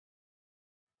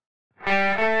Hi,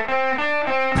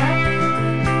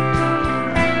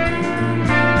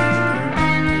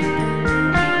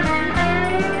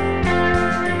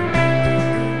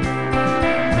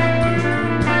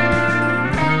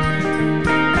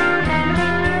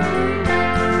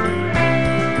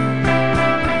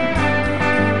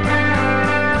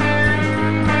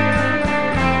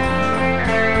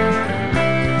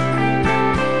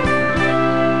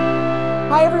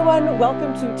 everyone.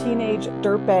 Welcome to Teenage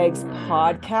Dirtbags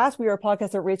Podcast. We are a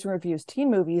podcast that rates and reviews teen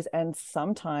movies, and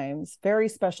sometimes very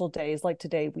special days like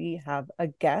today, we have a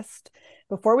guest.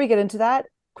 Before we get into that,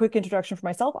 quick introduction for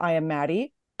myself. I am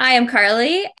Maddie. I am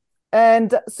Carly.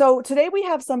 And so today we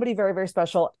have somebody very, very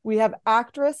special. We have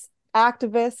actress,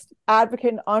 activist,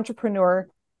 advocate, and entrepreneur.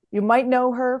 You might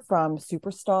know her from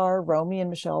Superstar, Romy and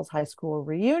Michelle's high school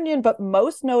reunion, but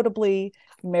most notably,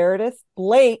 Meredith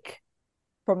Blake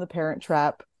from The Parent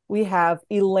Trap. We have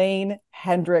Elaine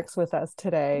Hendrix with us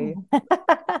today.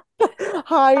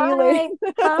 Hi, Elaine.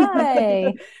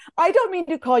 Hi. I don't mean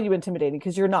to call you intimidating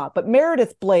because you're not, but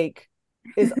Meredith Blake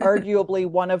is arguably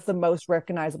one of the most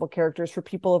recognizable characters for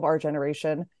people of our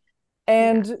generation.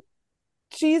 And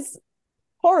she's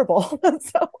horrible.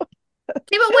 So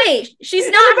Yeah, but wait, she's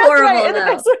not horrible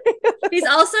though. She's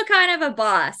also kind of a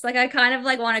boss. Like I kind of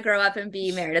like want to grow up and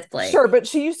be Meredith Blake. Sure, but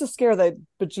she used to scare the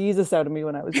bejesus out of me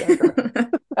when I was younger.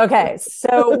 Okay,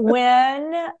 so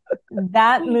when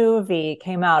that movie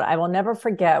came out, I will never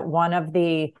forget one of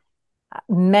the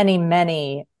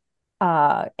many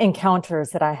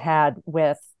encounters that I had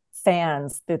with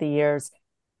fans through the years.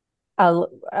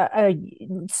 A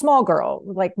small girl,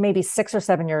 like maybe 6 or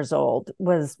 7 years old,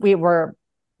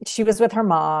 she was with her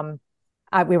mom.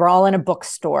 We were all in a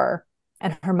bookstore,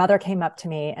 and her mother came up to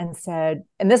me and said,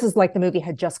 and this was like the movie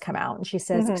had just come out. And she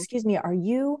says, "Excuse me, are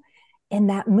you in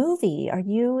that movie? Are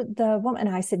you the woman?"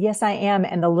 And I said, "Yes, I am."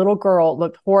 And the little girl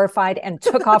looked horrified and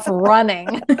took off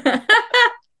running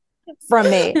from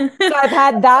me. So I've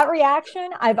had that reaction.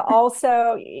 I've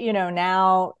also,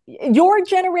 now your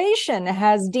generation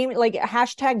has deemed, like,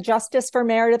 hashtag justice for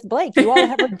Meredith Blake. You all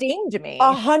have redeemed me.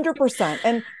 100%.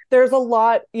 And there's a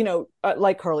lot,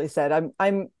 like Carly said,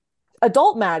 I'm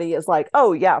adult Maddie is like,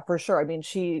 oh yeah, for sure. I mean,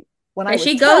 she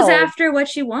goes after what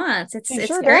she wants. It's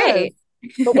sure great.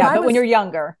 But when you're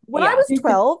younger, when I was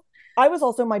 12, I was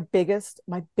also my biggest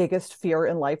fear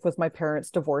in life was my parents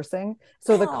divorcing.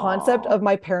 So the concept of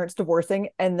my parents divorcing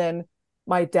and then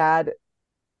my dad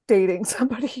dating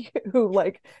somebody who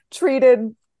like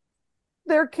treated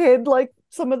their kid like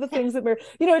some of the things that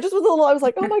it just was a little, I was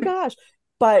like, oh my gosh.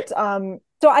 But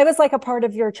so I was like a part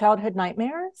of your childhood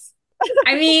nightmares.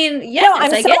 I mean, yeah, no,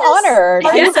 I'm so honored.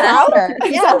 I'm so honored.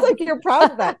 It sounds like you're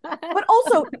proud of that. But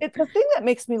also, it's the thing that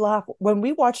makes me laugh when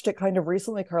we watched it kind of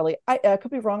recently, Carly. I could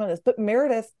be wrong on this, but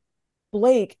Meredith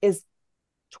Blake is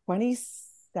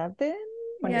 27,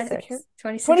 26. Yeah,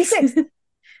 26.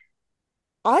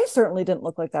 I certainly didn't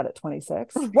look like that at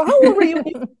 26. Well, how old were you when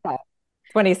you did that?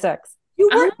 26. You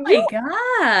were, oh my god,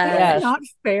 that's not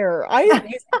fair.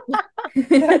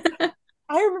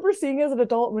 I remember seeing as an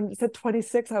adult when it said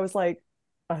 26, I was like,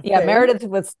 Meredith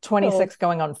was 26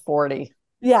 going on 40.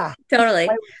 Yeah, totally.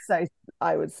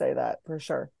 I would say that for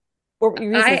sure.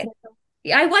 I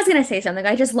was going to say something.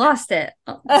 I just lost it.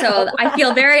 So I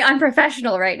feel very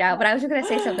unprofessional right now, but I was going to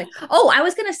say something. Oh, I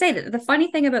was going to say that the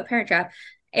funny thing about Parent Trap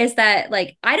is that,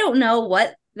 like, I don't know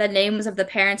what the names of the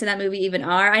parents in that movie even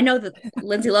are. I know the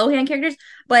Lindsay Lohan characters,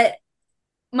 but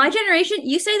my generation,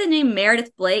 you say the name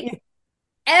Meredith Blake,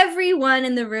 everyone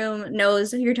in the room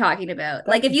knows who you're talking about.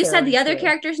 Like, if you said the other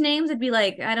characters' names, it'd be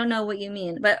like, I don't know what you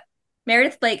mean. But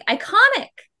Meredith Blake, iconic.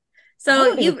 So I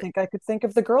don't even think I could think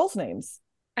of the girls' names.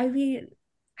 I mean,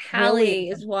 Hallie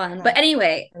is one. But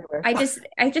anyway, I just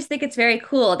think it's very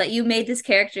cool that you made this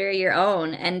character your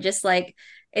own, and just like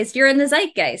you're in the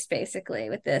zeitgeist basically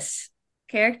with this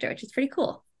character, which is pretty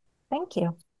cool. Thank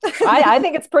you. I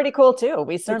think it's pretty cool too.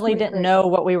 We certainly didn't know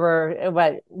what we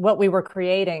were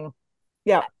creating.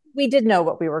 Yeah. We did know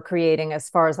what we were creating as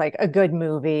far as like a good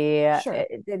movie. Sure.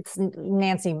 It's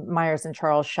Nancy Meyers and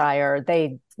Charles Shire.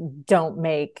 They don't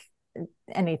make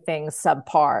anything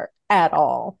subpar at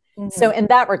all. Mm-hmm. So in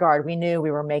that regard, we knew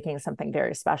we were making something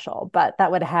very special, but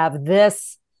that would have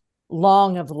this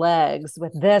long of legs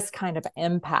with this kind of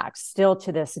impact still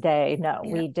to this day. No,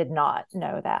 we did not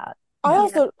know that. I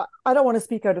don't want to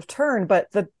speak out of turn,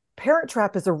 but The Parent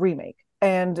Trap is a remake,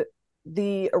 and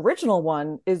the original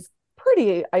one is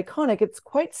pretty iconic. It's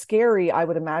quite scary, I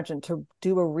would imagine, to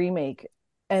do a remake.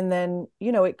 And then,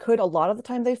 it could, a lot of the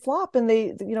time they flop and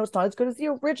it's not as good as the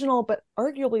original, but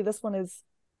arguably this one is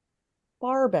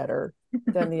far better.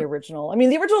 than the original. I mean,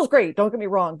 the original is great, don't get me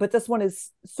wrong, but this one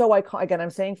is so iconic. Again, I'm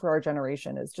saying for our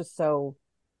generation, it's just so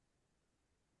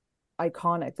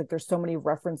iconic. Like there's so many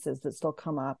references that still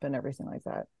come up and everything like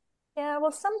that. Yeah,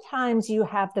 well, sometimes you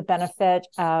have the benefit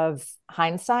of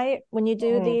hindsight when you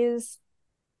do these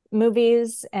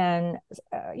movies, and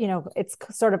it's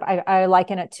sort of I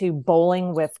liken it to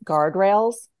bowling with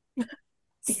guardrails.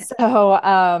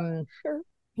 So Sure.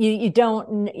 you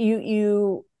don't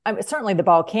you I mean, certainly the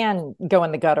ball can go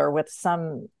in the gutter with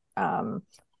some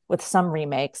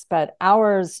remakes, but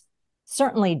ours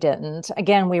certainly didn't.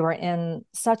 Again, we were in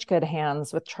such good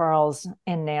hands with Charles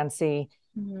and Nancy.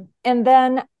 And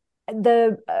then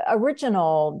the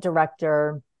original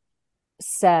director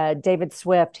said, David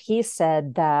Swift, he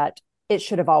said that it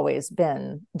should have always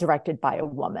been directed by a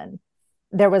woman.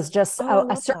 There was just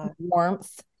a certain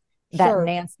warmth that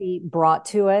Nancy brought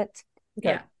to it. Okay.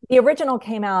 Yeah. The original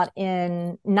came out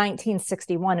in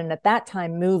 1961, and at that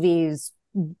time, movies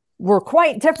were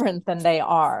quite different than they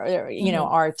are,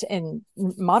 art in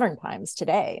modern times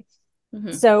today.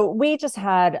 So we just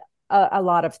had a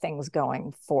lot of things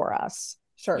going for us.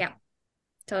 Sure. Yeah,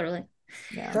 totally.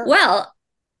 Yeah. Sure. Well,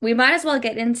 we might as well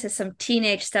get into some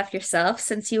teenage stuff yourself,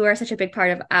 since you are such a big part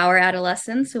of our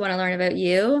adolescence. We want to learn about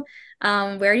you.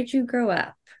 Where did you grow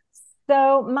up?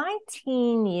 So my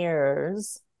teen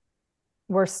years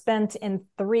were spent in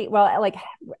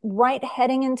right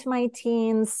heading into my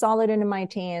teens, solid into my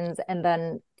teens, and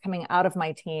then coming out of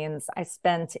my teens, I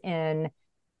spent in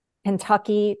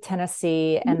Kentucky,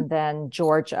 Tennessee, and then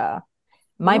Georgia.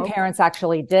 My parents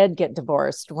actually did get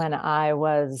divorced when I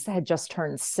had just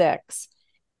turned 6.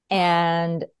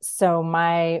 And so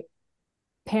my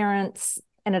parents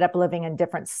ended up living in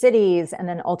different cities and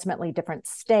then ultimately different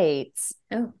states.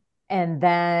 Oh. And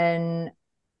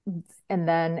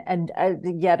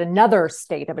yet another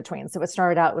state in between. So it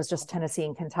started out, it was just Tennessee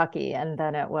and Kentucky, and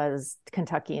then it was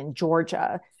Kentucky and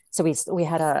Georgia. So we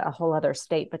had a whole other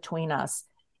state between us.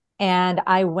 And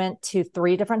I went to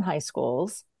 3 different high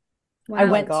schools. Wow. I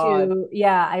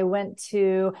went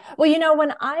to,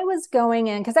 when I was going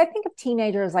in, because I think of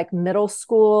teenagers like middle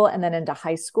school and then into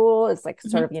high school is like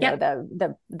sort of,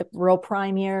 the real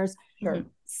prime years. Sure.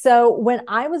 So when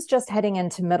I was just heading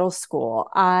into middle school,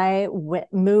 I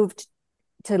moved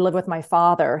to live with my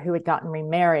father, who had gotten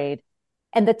remarried.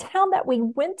 And the town that we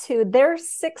went to, their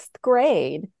 6th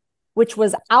grade, which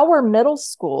was our middle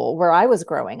school where I was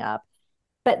growing up,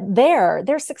 but their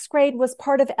 6th grade was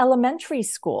part of elementary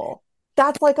school.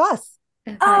 That's like us.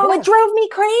 Oh, it drove me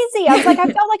crazy. I was like,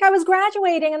 I felt like I was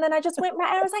graduating. And then I just went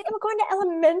right. I was like, I'm going to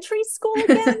elementary school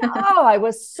again. Oh, I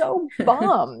was so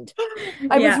bummed.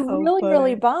 I was really,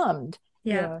 really bummed.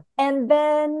 Yeah. And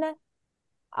then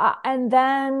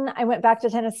I went back to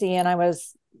Tennessee, and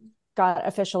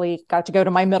officially got to go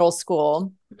to my middle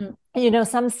school.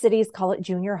 Some cities call it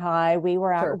junior high. We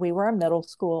were a middle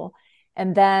school.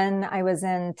 And then I was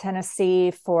in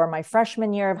Tennessee for my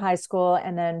freshman year of high school.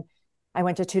 And then I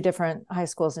went to 2 different high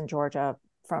schools in Georgia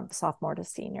from sophomore to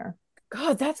senior.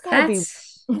 God, that's gotta be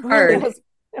hard. It was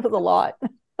a lot.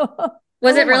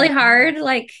 Was it really hard?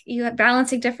 Like you had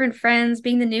balancing different friends,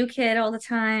 being the new kid all the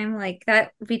time, like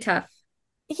that would be tough.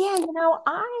 Yeah,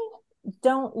 I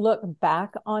don't look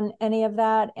back on any of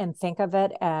that and think of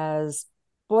it as,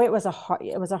 boy, it was a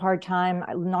hard time.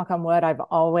 Knock on wood, I've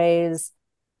always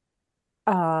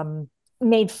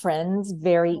made friends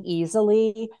very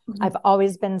easily. I've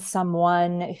always been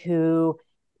someone who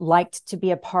liked to be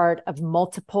a part of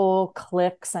multiple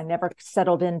cliques. I never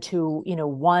settled into,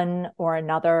 one or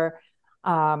another.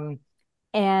 And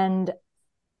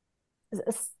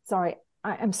sorry,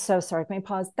 I'm so sorry. Can we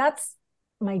pause? That's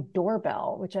my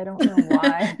doorbell, which I don't know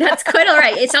why. That's quite all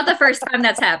right. It's not the first time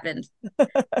that's happened. You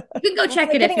can go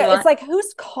check it if you want. It's like,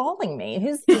 who's calling me?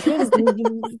 Who's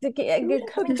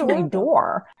coming to my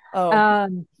door?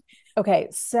 Okay.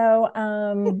 So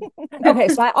I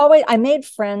made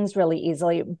friends really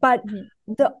easily, but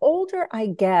the older I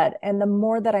get and the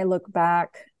more that I look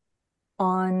back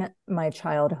on my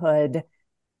childhood,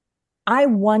 I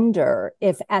wonder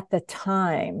if at the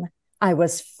time I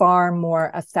was far more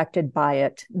affected by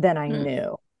it than I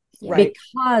knew. Right.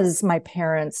 Because my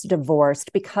parents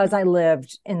divorced, because I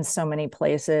lived in so many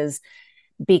places,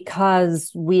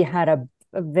 because we had a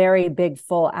very big,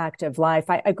 full, active life.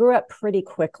 I grew up pretty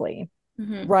quickly.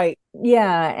 Right.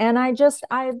 Yeah. And I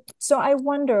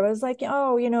wonder, I was like,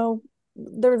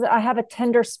 I have a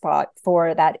tender spot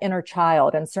for that inner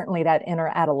child and certainly that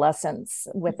inner adolescence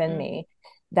within me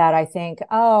that I think,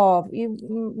 oh,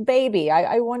 you baby,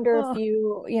 I wonder if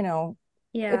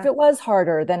if it was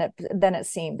harder than it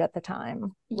seemed at the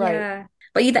time. Right. Yeah.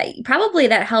 But probably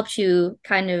that helped you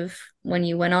kind of when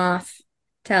you went off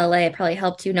to LA. It probably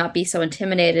helped you not be so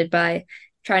intimidated by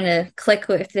trying to click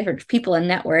with different people and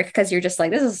network because you're just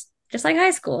like, this is just like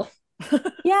high school.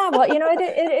 Yeah, well,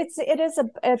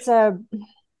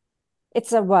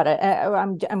 it's a what?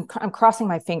 I'm crossing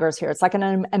my fingers here. It's like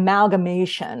an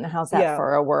amalgamation. How's that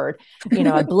for a word?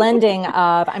 A blending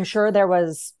of. I'm sure there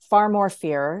was far more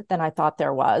fear than I thought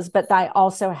there was, but I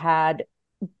also had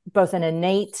both an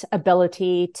innate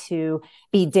ability to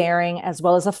be daring as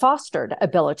well as a fostered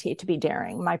ability to be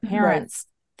daring. My parents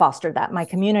fostered that. My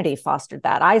community fostered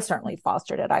that. I certainly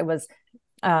fostered it. I was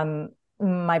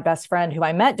my best friend who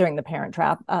I met during the Parent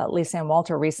Trap, Lisa Ann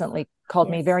Walter, recently called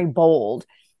me very bold.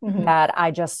 That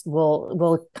I just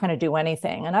will kind of do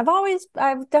anything. And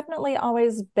I've definitely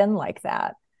always been like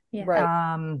that. Yeah.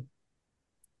 Right.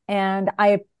 And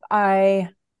I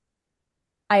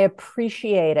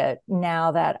appreciate it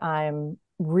now that I'm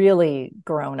really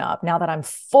grown up, now that I'm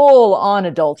full on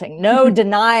adulting, no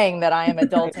denying that I am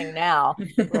adulting now.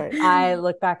 Right. I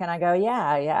look back and I go,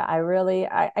 yeah,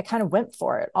 I kind of went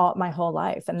for it all my whole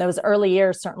life. And those early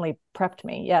years certainly prepped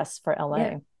me, yes, for LA.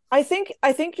 Yeah. I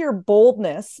think your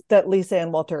boldness that Lisa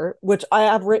Ann Walter, which I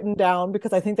have written down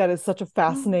because I think that is such a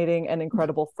fascinating and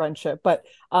incredible friendship, but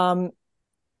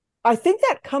I think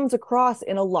that comes across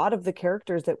in a lot of the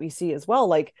characters that we see as well,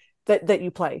 like that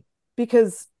you play,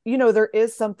 because there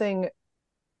is something,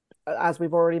 as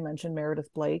we've already mentioned,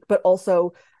 Meredith Blake, but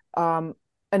also and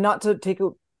not to take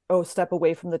a step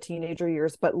away from the teenager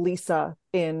years, but Lisa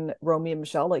in Romy and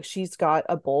Michelle, like she's got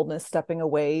a boldness stepping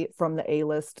away from the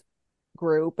A-list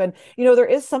group, and there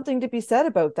is something to be said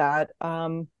about that.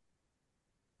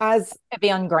 As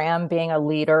Vivian Graham being a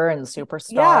leader and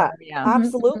superstar,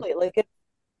 absolutely. Like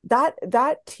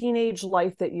that teenage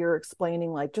life that you're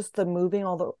explaining, like just the moving,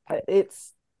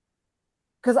 it's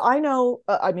because I know,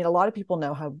 I mean, a lot of people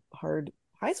know how hard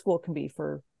high school can be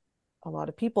for a lot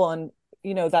of people, and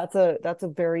that's a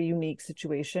very unique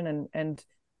situation, and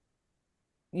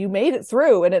you made it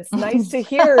through, and it's nice to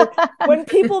hear when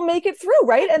people make it through,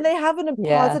 right? And they have a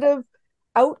positive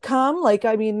outcome. Like,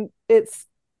 I mean, it's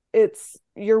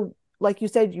you're, like you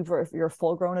said, you're a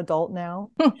full grown adult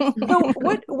now. So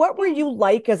what were you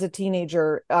like as a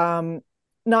teenager?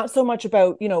 Not so much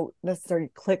about, necessarily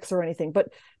cliques or anything, but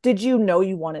did you know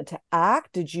you wanted to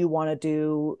act? Did you want to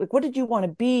do, like, what did you want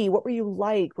to be? What were you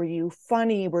like? Were you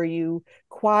funny? Were you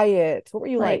quiet? What were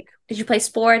you like? Did you play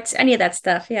sports? Any of that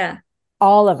stuff? Yeah.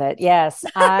 All of it. Yes.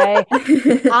 I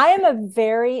am a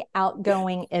very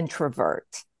outgoing introvert.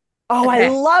 Oh, okay. I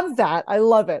love that. I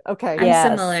love it. Okay. I'm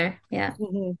similar. Yeah.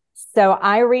 So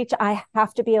I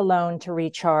have to be alone to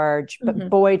recharge, but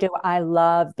boy, do I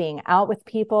love being out with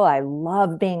people. I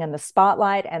love being in the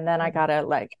spotlight. And then I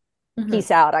gotta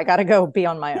peace out. I gotta go be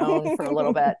on my own for a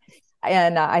little bit.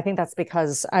 And I think that's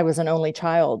because I was an only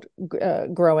child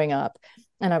growing up,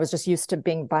 and I was just used to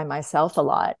being by myself a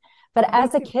lot. But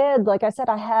as a kid, like I said,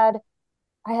 I had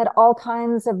all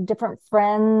kinds of different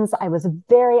friends. I was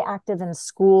very active in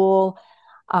school.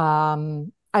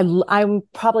 I'm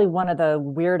probably one of the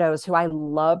weirdos who I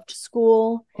loved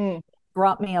school.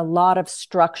 Brought me a lot of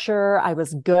structure. I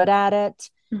was good at it.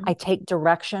 I take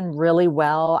direction really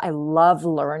well. I love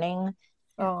learning.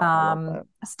 I love that.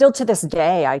 Still to this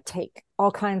day, I take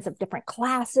all kinds of different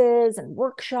classes and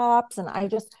workshops, and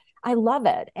I love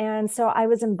it. And so I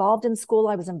was involved in school.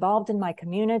 I was involved in my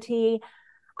community.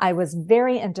 I was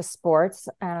very into sports.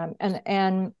 And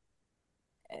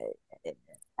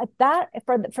at that,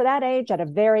 for that age, at a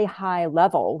very high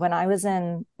level, when I was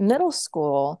in middle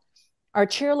school, our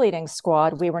cheerleading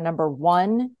squad, we were number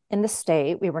 1 in the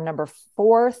state. We were number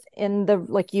 4th in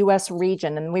the US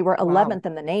region, and we were 11th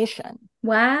in the nation.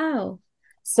 Wow.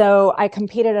 So I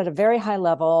competed at a very high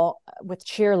level with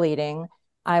cheerleading.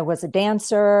 I was a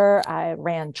dancer. I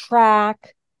ran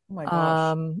track. Oh my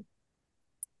gosh.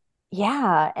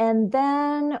 Yeah. And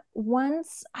then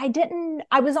once I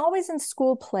was always in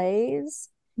school plays,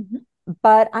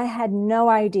 but I had no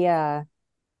idea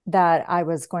that I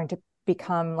was going to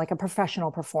become like a professional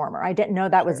performer. I didn't know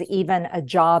that was even a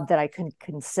job that I could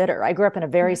consider. I grew up in a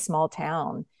very small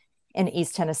town in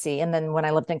East Tennessee. And then when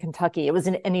I lived in Kentucky, it was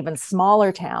an even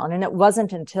smaller town. And it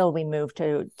wasn't until we moved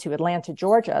to Atlanta,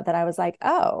 Georgia, that I was like,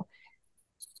 oh,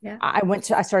 I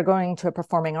started going to a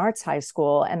performing arts high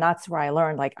school. And that's where I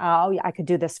learned, like, oh, I could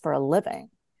do this for a living.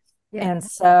 And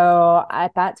so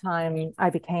at that time,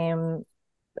 I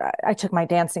took my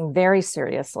dancing very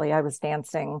seriously. I was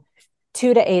dancing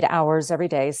 2 to 8 hours every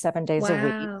day, 7 days a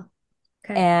week.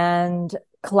 Okay. And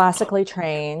classically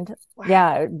trained. Wow.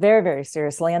 Yeah, very, very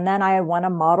seriously. And then I won a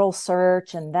model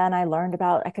search, and then I learned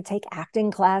about I could take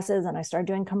acting classes, and I started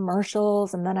doing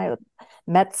commercials. And then I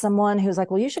met someone who's like,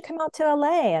 well, you should come out to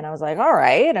LA. And I was like, all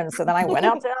right. And so then I went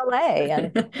out to LA,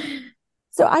 and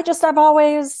so I've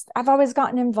always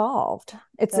gotten involved.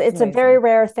 It's That's a very amazing.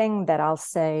 rare thing that I'll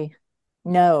say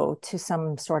no to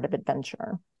some sort of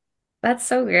adventure. That's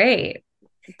so great.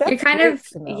 You're That's kind great of,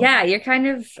 to know. yeah, you're kind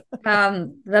of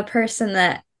the person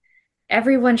that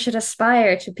everyone should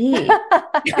aspire to be. Well,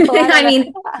 I I don't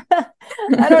mean, know.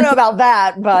 I don't know about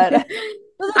that, but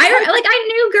I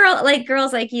knew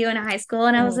girls like you in high school,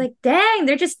 and I was Mm. like, dang,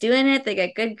 they're just doing it. They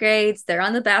get good grades. They're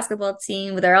on the basketball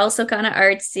team, but they're also kind of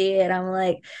artsy. And I'm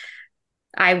like,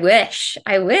 I wish,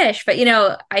 but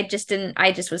I just didn't.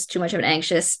 I just was too much of an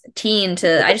anxious teen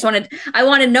to. I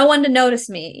wanted no one to notice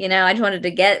me. I just wanted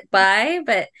to get by.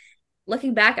 But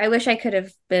looking back, I wish I could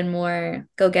have been more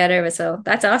go-getter. But so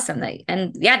that's awesome.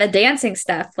 And yeah, the dancing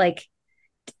stuff. Like,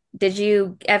 did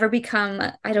you ever become,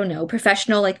 I don't know,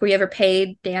 professional? Like, were you ever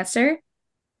paid dancer?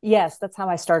 yes, that's how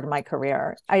I started my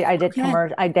career. I did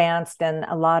Okay. I danced in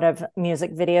a lot of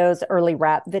music videos, early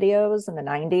rap videos in the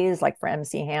 90s, like for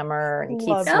MC Hammer and Keith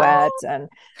Love that. Sweat and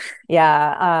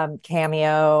yeah,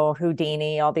 Cameo,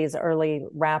 Houdini, all these early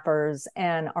rappers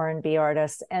and R&B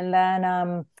artists. And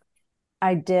then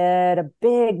I did a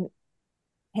big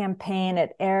campaign.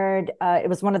 It aired, it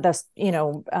was one of those,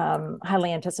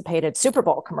 highly anticipated Super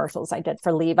Bowl commercials I did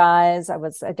for Levi's. I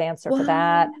was a dancer for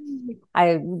that. Whoa.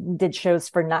 I did shows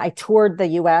for, I toured the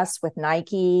US with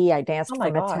Nike. I danced Oh for my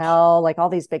gosh. Mattel, like all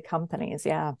these big companies.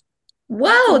 Yeah. That's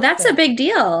Whoa, that's a amazing. big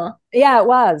deal. Yeah, it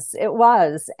was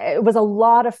a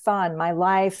lot of fun. My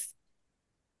life,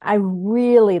 I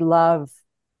really love,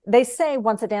 they say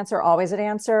once a dancer, always a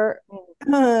dancer.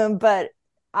 But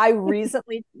I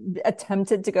recently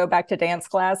attempted to go back to dance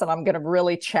class, and I'm going to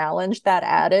really challenge that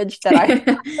adage that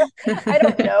I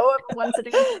don't know if once a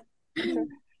dancer,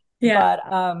 Yeah.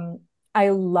 but I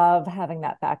love having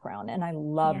that background, and I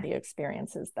love Yeah. the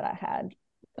experiences that I had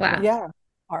Wow. with Yeah.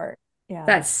 art. Yeah.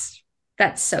 That's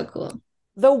so cool.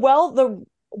 The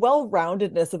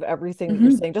well-roundedness of everything that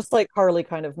you're Mhm. saying, just like Carly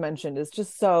kind of mentioned, is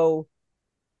just so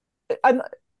I'm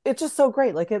it's just so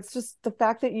great. Like it's just the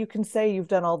fact that you can say you've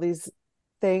done all these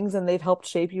things and they've helped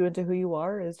shape you into who you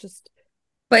are is just,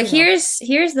 But you know,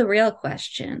 here's the real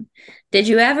question. Did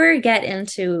you ever get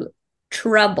into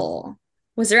trouble?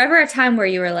 Was there ever a time where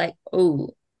you were like, oh,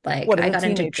 like what, as I a got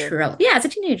into teenager. trouble? Yeah, as a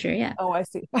teenager, yeah. Oh, I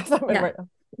see. I thought Yeah. right.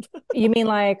 You mean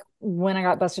like when I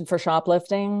got busted for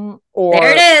shoplifting, There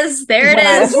it or is. There it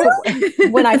when Did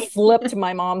you? I flipped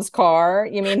my mom's car?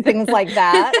 You mean things like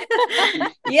that? is.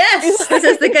 Yes, this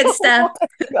is the good Oh stuff.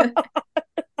 my God.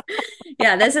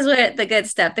 Yeah, this is what the good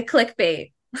stuff, the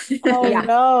clickbait. Oh Yeah.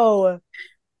 no. Yeah. Oh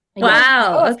Oh,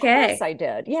 Wow. of course Okay. I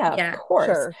did. Yeah, of Yeah. course.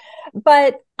 sure.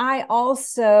 But I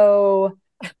also,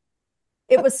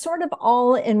 it was sort of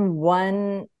all in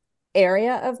one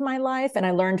area of my life, and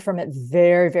I learned from it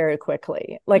very, very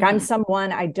quickly. Like I'm Mhm.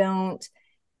 someone I don't,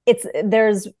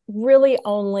 there's really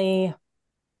only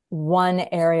one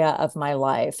area of my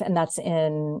life, and that's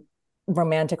in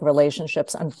romantic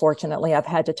relationships. Unfortunately, I've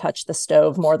had to touch the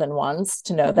stove more than once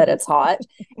to know that it's hot.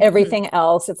 Everything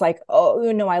else, it's like,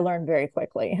 oh no, I learned very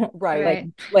quickly. Right. Right.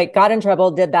 Like got in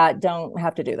trouble, did that, don't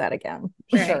have to do that again.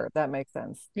 Right. Sure. That makes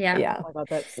sense. Yeah. Oh Yeah. my God,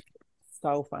 that's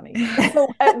so funny. So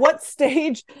at what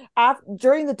stage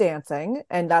during the dancing,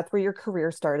 and that's where your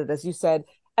career started, as you said,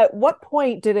 at what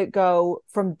point did it go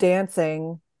from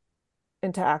dancing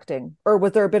into acting? Or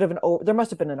was there a bit of there must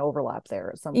have been an overlap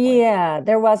there at some point. Yeah,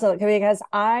 there was because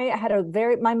I had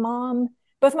my mom,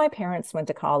 both my parents went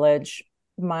to college.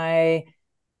 My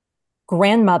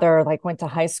grandmother like went to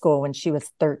high school when she was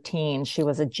 13. She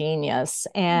was a genius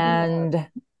and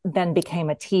then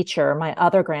became a teacher. My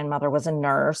other grandmother was a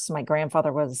nurse. One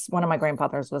of my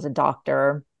grandfathers was a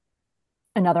doctor.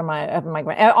 Another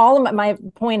all of my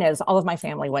point is all of my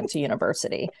family went to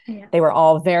university. Yeah. They were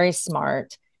all very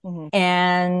smart Mhm.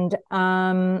 and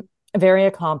very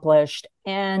accomplished.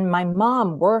 And my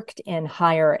mom worked in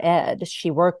higher ed.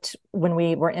 She worked when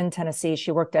we were in Tennessee.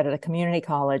 She worked at a community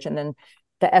college, and then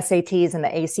the SATs and the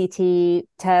ACT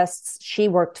tests, she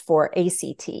worked for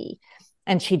ACT.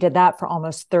 And she did that for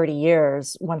almost 30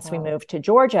 years once we moved to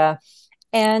Georgia.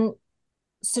 And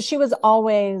so she was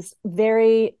always a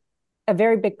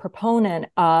very big proponent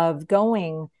of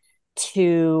going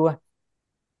to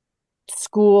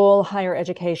school, higher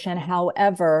education.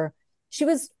 However, she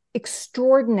was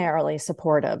extraordinarily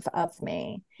supportive of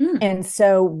me. Mm. And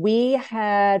so we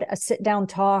had a sit down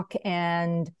talk,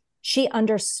 and she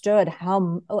understood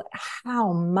how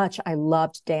much I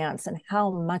loved dance and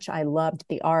how much I loved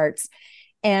the arts.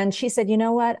 And she said, you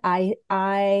know what?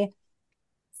 I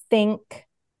think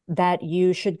that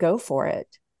you should go for it.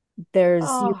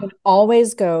 You can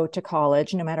always go to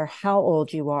college, no matter how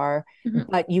old you are,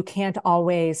 but you can't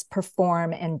always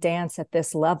perform and dance at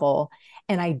this level.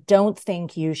 And I don't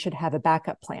think you should have a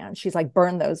backup plan. She's like,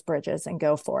 burn those bridges and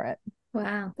go for it.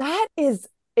 Wow. That is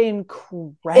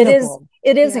incredible.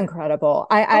 It is incredible.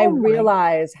 I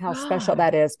realize how special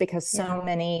that is, because so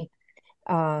many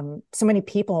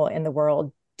people in the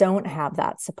world don't have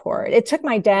that support. It took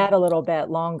my dad a little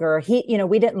bit longer. I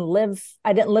didn't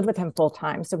live with him full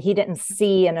time. So he didn't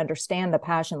see and understand the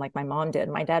passion like my mom did.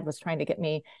 My dad was trying to get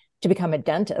me to become a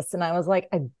dentist. And I was like,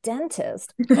 a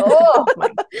dentist? Oh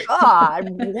my God,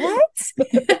 what?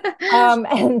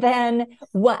 And then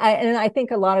and I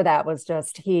think a lot of that was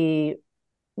just, he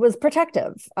was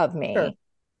protective of me. Sure.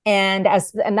 And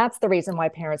that's the reason why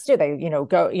parents do, they,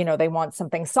 they want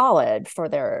something solid for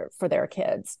their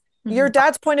kids. Your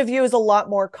dad's point of view is a lot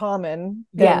more common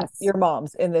than your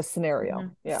mom's in this scenario.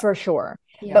 Yeah, for sure.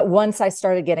 Yeah. But once I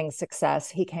started getting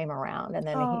success, he came around, and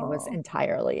then he was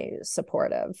entirely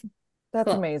supportive.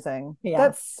 That's amazing. Yeah.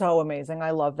 That's so amazing.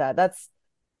 I love that.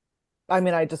 I'm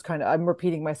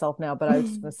repeating myself now, but I was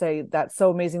just going to say, that's so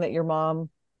amazing that your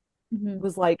mom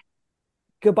was like,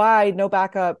 goodbye, no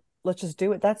backup, let's just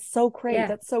do it. That's so great. Yeah.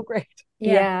 That's so great.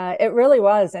 Yeah, it really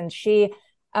was. And she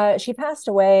passed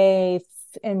away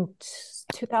in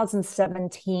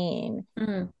 2017,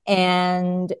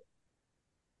 and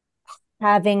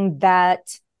having that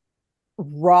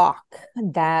rock,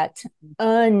 that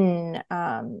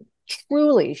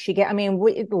truly,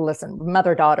 listen,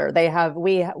 mother-daughter,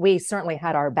 we certainly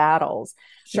had our battles,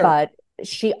 but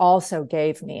she also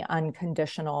gave me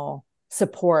unconditional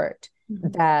support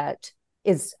that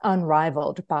is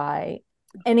unrivaled by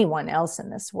anyone else in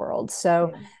this world.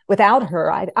 So without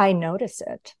her, I notice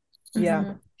it.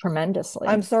 Tremendously.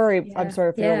 I'm sorry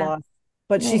for your loss,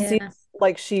 but she seems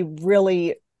like she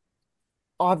really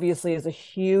obviously is a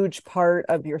huge part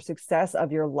of your success,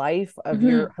 of your life, of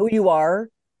your who you are,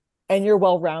 and your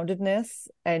well-roundedness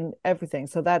and everything.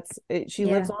 So that's it. She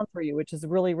lives on for you, which is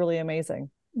really, really amazing.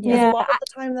 A lot of the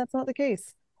time that's not the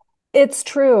case. It's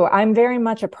true. I'm very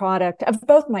much a product of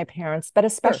both my parents, but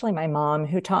especially my mom,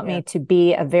 who taught me to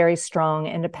be a very strong,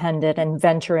 independent, and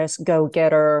venturous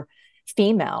go-getter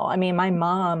female. I mean, my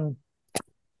mom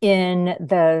in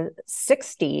the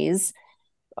 60s,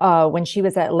 when she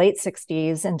was at late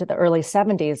 60s into the early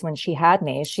 70s, when she had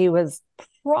me, she was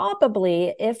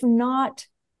probably, if not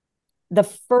the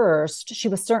first, she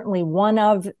was certainly one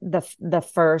of the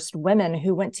first women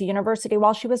who went to university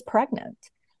while she was pregnant.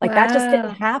 Like that just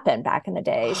didn't happen back in the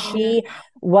day. She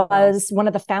was one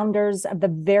of the founders of the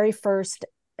very first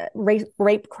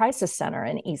rape crisis center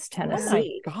in East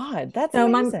Tennessee. Oh my God, that's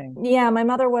amazing. My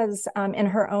mother was, in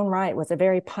her own right, was a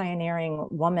very pioneering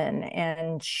woman,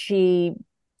 and she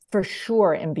for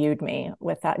sure imbued me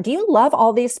with that. Do you love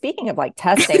all these, speaking of like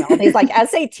testing, all these like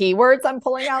SAT words I'm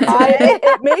pulling out?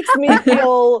 It makes me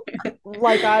feel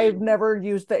like I've never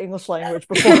used the English language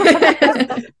before.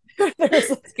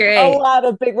 There's a lot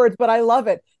of big words, but I love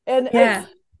it. And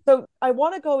so I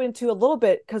want to go into a little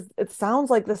bit, because it sounds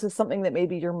like this is something that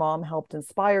maybe your mom helped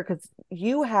inspire, because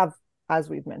you have, as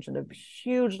we've mentioned, a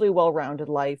hugely well-rounded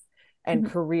life and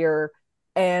career,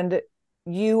 and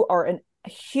you are a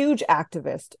huge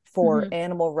activist for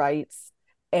animal rights.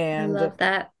 And I love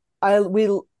that.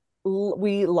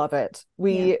 We love it.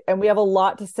 And we have a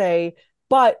lot to say,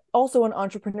 but also an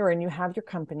entrepreneur, and you have your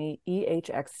company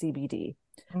EHX CBD,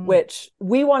 which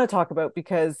we want to talk about,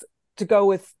 because to go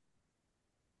with,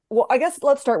 well, I guess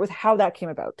let's start with how that came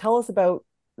about. Tell us about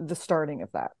the starting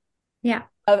of that. Yeah.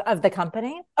 Of the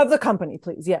company? Of the company,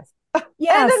 please. Yes.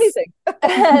 Yes. And anything.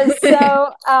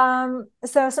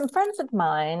 So some friends of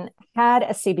mine had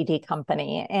a CBD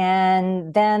company,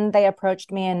 and then they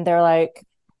approached me, and they're like,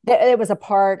 it was a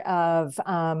part of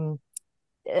some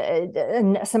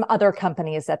other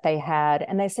companies that they had.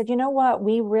 And they said, you know what,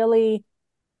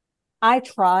 I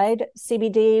tried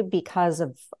CBD because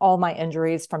of all my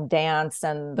injuries from dance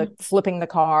and the flipping the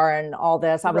car and all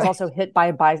this. I was also hit by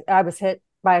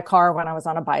a car when I was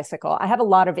on a bicycle. I have a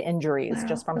lot of injuries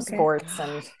just from sports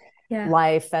and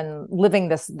life and living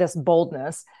this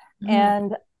boldness.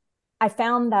 And I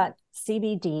found that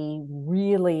CBD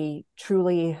really,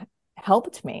 truly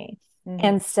helped me.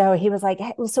 And so he was like,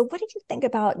 hey, so what did you think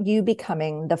about you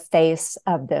becoming the face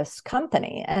of this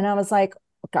company? And I was like,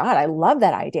 God, I love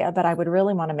that idea, but I would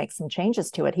really want to make some changes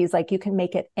to it. He's like, you can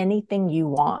make it anything you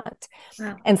want.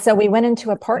 Wow. And so we went into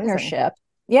a partnership.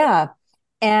 Yeah.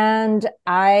 And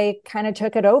I kind of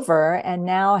took it over and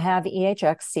now have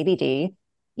EHX CBD.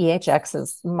 EHX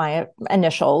is my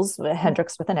initials,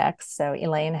 Hendrix with an X. So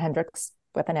Elaine Hendrix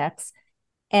with an X.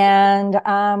 And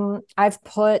I've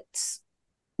put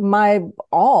my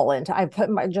all into, I put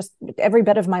my just every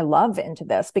bit of my love into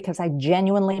this because I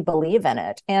genuinely believe in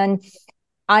it. And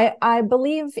I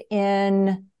believe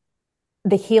in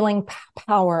the healing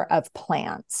power of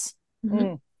plants.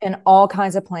 Mm-hmm. In all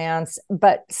kinds of plants,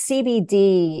 but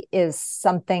CBD is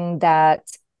something that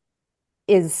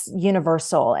is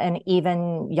universal, and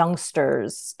even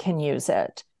youngsters can use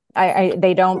it.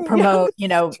 They don't promote,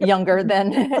 younger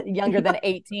than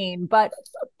 18, but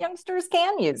youngsters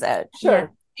can use it.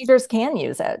 Sure, teenagers can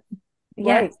use it.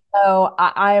 right. So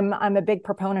I'm a big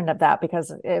proponent of that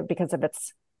because of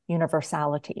its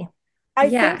universality. I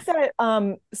think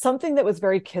that something that was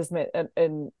very kismet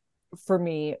and for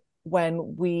me when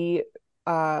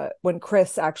when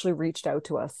Chris actually reached out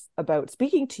to us about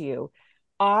speaking to you,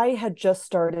 I had just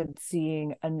started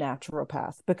seeing a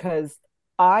naturopath because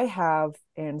I have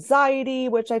anxiety,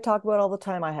 which I talk about all the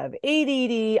time. I have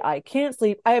ADD. I can't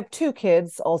sleep. I have 2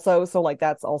 kids also, so like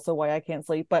that's also why I can't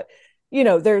sleep. But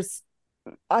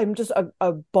I'm just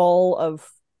a ball of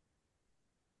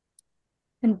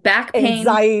and back pain,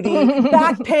 anxiety,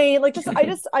 back pain. Like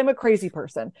I'm a crazy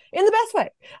person in the best way.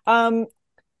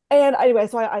 And anyway,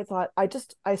 so I thought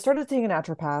I started seeing a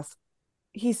naturopath.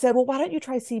 He said, well, why don't you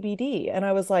try CBD? And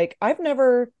I was like, I've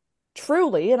never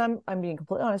truly, and I'm being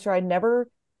completely honest here, I never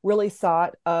really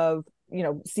thought of,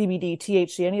 CBD,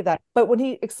 THC, any of that. But when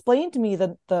he explained to me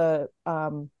the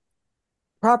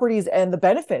properties and the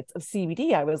benefits of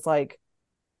CBD, I was like,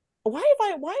 why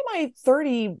am I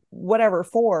 30, whatever,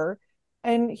 4,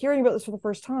 and hearing about this for the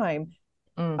first time?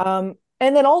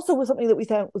 And then also was something that we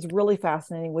thought was really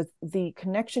fascinating was the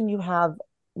connection you have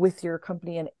with your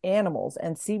company and animals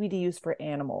and CBD use for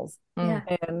animals.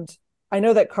 And I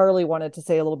know that Carly wanted to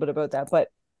say a little bit about that, but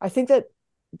I think that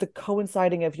the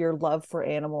coinciding of your love for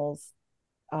animals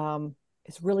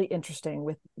is really interesting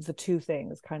with the 2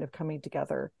 things kind of coming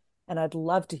together. And I'd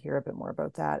love to hear a bit more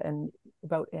about that and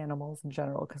about animals in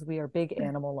general, because we are big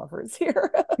animal lovers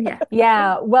here.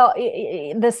 Yeah. Well,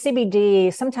 the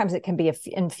CBD, sometimes it can be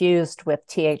infused with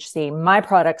THC. My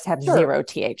products have 0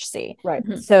 THC. Right.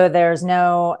 So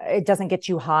it doesn't get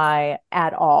you high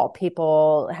at all.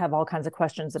 People have all kinds of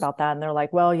questions about that. And they're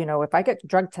like, well, if I get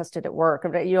drug tested at work,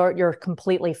 you're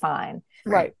completely fine.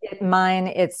 Right. Mine,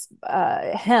 it's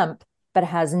hemp, but it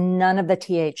has none of the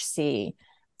THC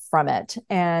from it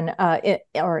and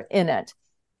in it.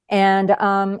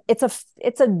 And it's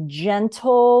a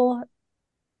gentle,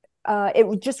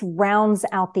 it just rounds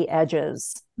out the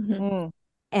edges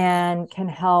and can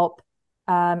help,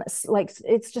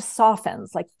 it just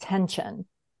softens like tension.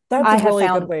 That's a really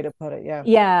good way to put it.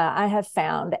 Yeah, I have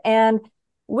found. And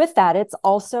with that, it's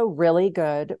also really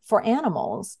good for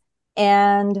animals.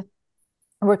 And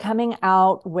we're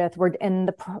in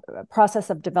the process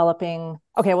of developing.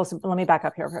 Okay, well, so let me back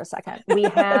up here for a second. We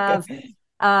have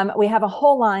a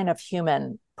whole line of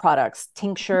human products: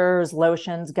 tinctures,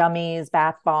 lotions, gummies,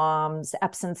 bath bombs,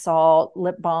 Epsom salt,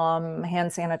 lip balm, hand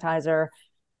sanitizer,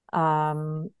 a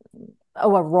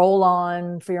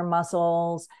roll-on for your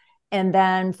muscles. And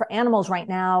then for animals right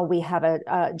now, we have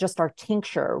just our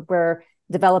tincture. We're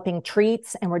developing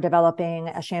treats, and we're developing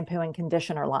a shampoo and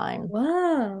conditioner line.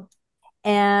 Wow.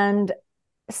 And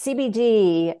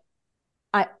CBD,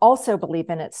 I also believe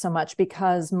in it so much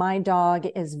because my dog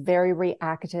is very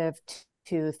reactive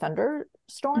to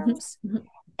thunderstorms.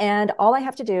 And all I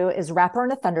have to do is wrap her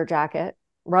in a thunder jacket,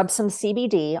 rub some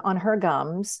CBD on her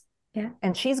gums,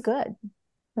 and she's good.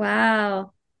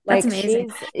 Wow. That's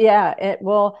amazing. It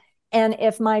will. And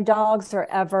if my dogs are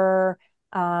ever,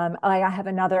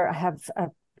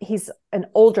 he's an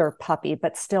older puppy,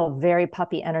 but still very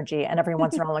puppy energy. And every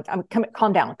once in a while, I'm like,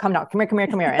 calm down, come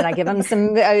here. And I give him some,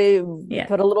 put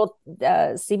a little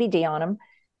CBD on him,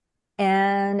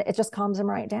 and it just calms him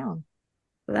right down.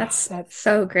 That's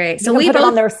so great. So we put it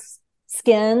on their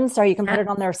skins, or you can put it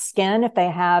on their skin if they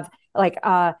have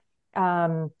I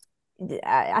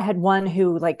had one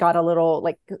who got a little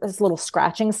this little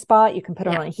scratching spot. You can put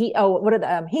it on heat. Oh, what are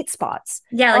the heat spots?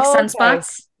 Yeah, like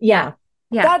sunspots. Yeah.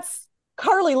 That's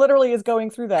Carly literally is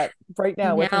going through that right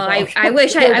now. No, I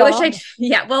wish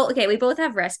yeah. Well, okay. We both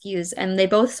have rescues, and they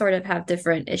both sort of have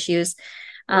different issues.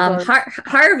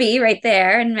 Harvey right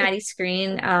there and Maddie's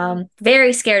screen,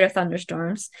 very scared of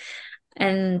thunderstorms.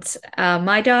 And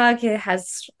my dog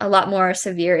has a lot more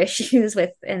severe issues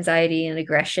with anxiety and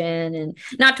aggression, and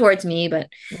not towards me, but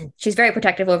she's very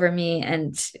protective over me.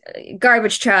 And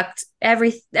garbage trucked,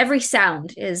 every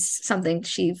sound is something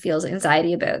she feels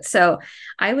anxiety about. So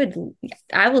I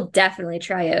will definitely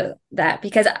try out that,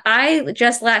 because I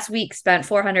just last week spent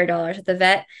 $400 at the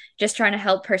vet just trying to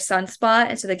help her sunspot,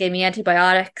 and so they gave me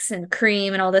antibiotics and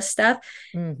cream and all this stuff.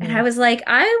 And I was like,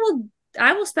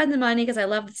 I will spend the money because I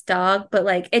love this dog, but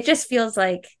like it just feels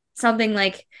like something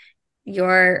like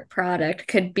your product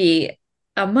could be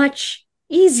a much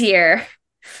easier,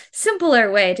 simpler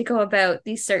way to go about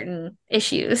these certain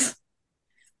issues.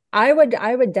 I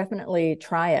would definitely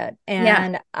try it. Yeah.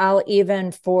 And I'll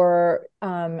even for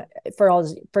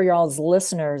y'all's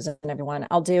listeners and everyone,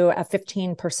 I'll do a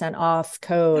 15% off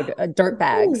code,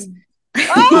 dirtbags. Ooh.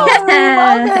 Oh, we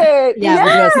love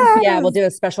it. We'll do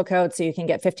a special code so you can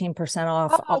get 15%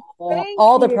 off thank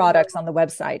all the you. products on the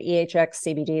website,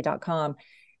 ehxcbd.com.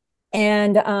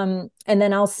 And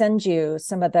then I'll send you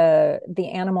some of the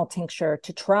animal tincture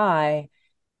to try,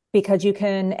 because you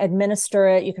can administer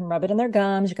it, you can rub it in their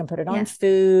gums, you can put it on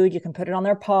food, you can put it on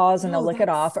their paws and they'll lick it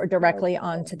off, or directly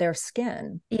onto their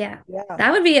skin. Yeah.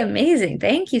 That would be amazing.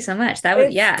 Thank you so much. That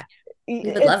would,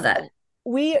 we would love that.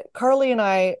 Carly and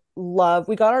I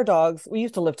we got our dogs. We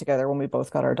used to live together when we both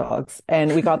got our dogs,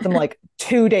 and we got them like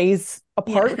 2 days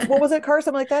apart. What was it, Car?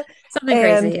 Something like that. Something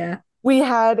crazy. Yeah.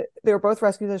 They were both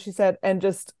rescues, as she said, and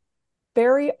just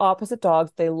very opposite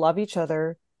dogs. They love each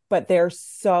other, but they're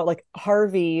so, like,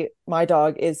 Harvey, my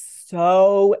dog, is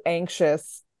so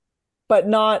anxious, but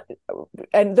not,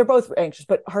 and they're both anxious,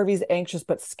 but Harvey's anxious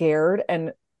but scared,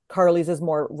 and Carly's is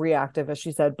more reactive, as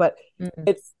she said. But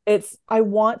I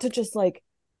want to just like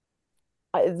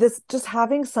just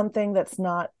having something that's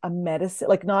not a medicine,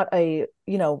 like not a,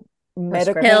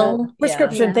 medical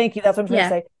prescription. Yeah. Thank you. That's what I'm trying to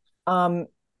say.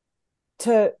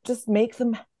 To just make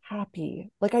them happy.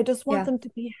 Like, I just want them to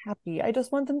be happy. I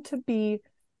just want them to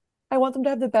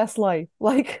have the best life.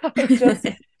 Like,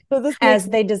 as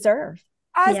they deserve.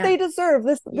 They deserve.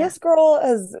 This girl,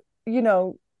 as we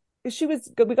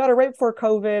got her right before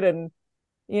COVID,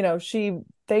 and she,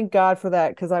 thank God for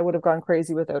that, because I would have gone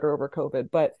crazy without her over COVID.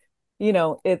 But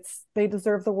they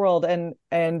deserve the world. And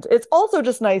it's also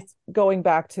just nice going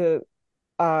back to,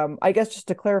 I guess, just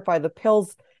to clarify, the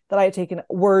pills that I had taken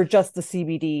were just the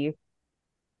CBD,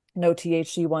 no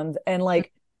THC ones. And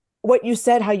like what you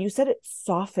said, how you said it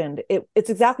softened, it's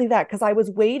exactly that. Because I was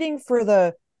waiting for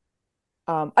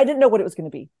I didn't know what it was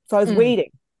going to be. So I was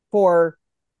waiting for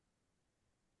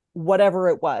whatever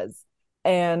it was.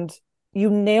 And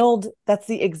that's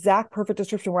the exact perfect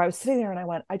description, where I was sitting there and I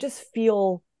went, I just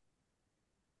feel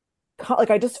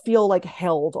like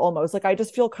held, almost. Like, I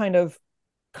just feel kind of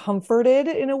comforted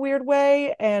in a weird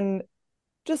way, and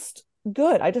just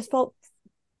good. I just felt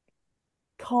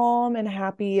calm and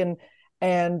happy, and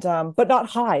but not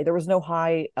high. There was no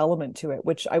high element to it,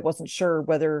 which I wasn't sure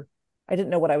whether, I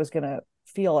didn't know what I was going to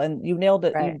feel. And you nailed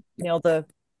it. Right.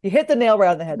 You hit the nail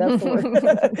right on the head. That's the word.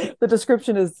 The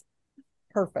description is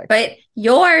perfect. But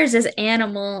yours is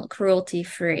animal cruelty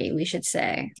free, we should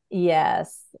say.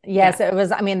 Yes. It was,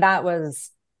 that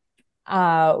was,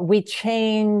 we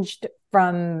changed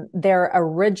from their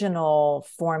original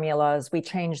formulas. We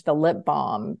changed the lip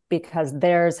balm because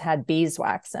theirs had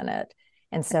beeswax in it.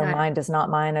 And so mine does not.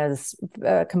 Mine is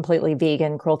completely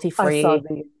vegan, cruelty-free.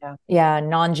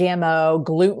 Non-GMO,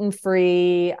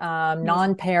 gluten-free,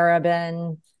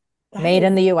 non-paraben, made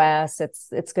in the US.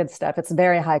 It's good stuff. It's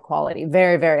very high quality,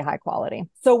 very, very high quality.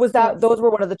 So those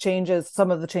were one of the changes,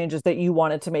 some of the changes that you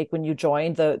wanted to make when you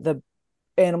joined, the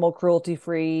animal cruelty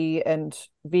free and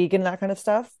vegan, that kind of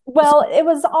stuff? Well, it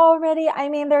was already,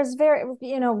 there's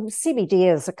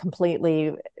CBD is a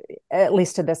completely, at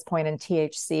least to this point in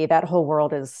THC, that whole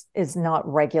world is not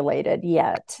regulated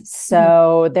yet.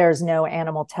 So there's no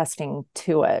animal testing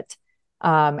to it.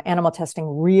 Animal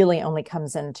testing really only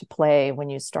comes into play when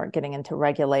you start getting into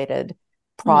regulated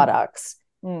products,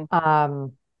 and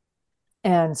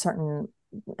certain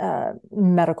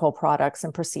medical products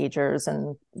and procedures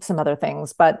and some other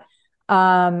things. But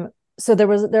so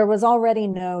there was already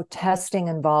no testing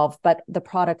involved, but the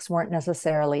products weren't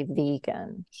necessarily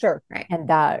vegan. Sure. Right. And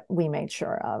that we made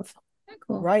sure of.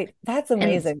 Cool. Right. That's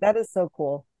amazing. That is so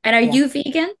cool. And are you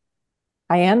vegan?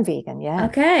 I am vegan, yeah.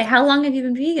 Okay. How long have you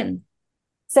been vegan?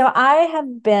 So I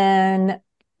have been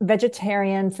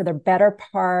vegetarian for the better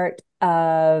part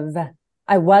of,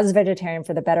 I was vegetarian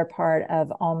for the better part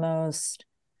of almost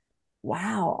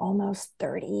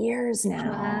 30 years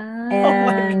now.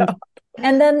 Wow.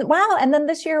 And then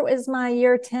this year is my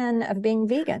year 10 of being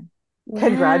vegan.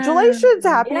 Congratulations.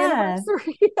 Happy Yes.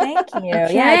 anniversary. Thank you.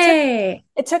 Yeah, Okay.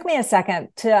 it took me a second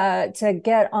to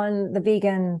get on the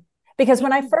vegan, because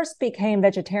when I first became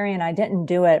vegetarian, I didn't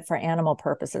do it for animal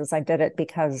purposes. I did it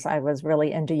because I was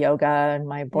really into yoga, and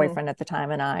my boyfriend at the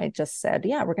time and I just said,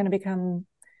 yeah, we're going to become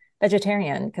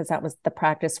vegetarian because that was the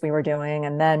practice we were doing.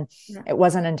 And then it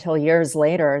wasn't until years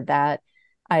later that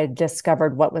I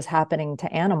discovered what was happening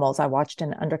to animals. I watched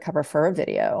an undercover fur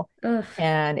video. Ugh.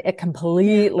 And it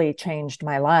completely changed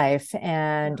my life.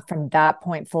 And from that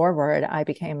point forward, I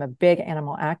became a big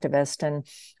animal activist, and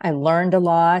I learned a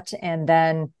lot. And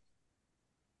then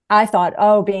I thought,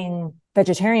 oh, being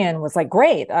vegetarian was like,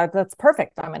 great, that's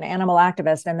perfect. I'm an animal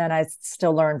activist. And then I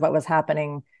still learned what was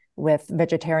happening with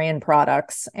vegetarian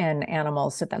products and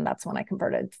animals. So then that's when I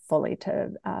converted fully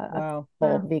to a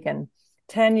full vegan.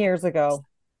 10 years ago.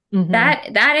 Mm-hmm.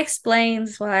 That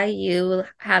explains why you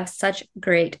have such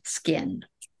great skin.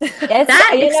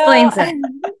 That explains it.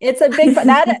 It's a big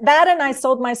that and I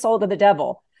sold my soul to the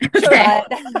devil. Okay.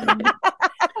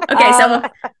 Okay, so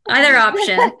either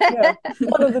option. Yeah,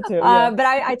 one of the two. But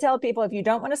I tell people, if you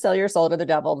don't want to sell your soul to the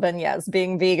devil, then yes,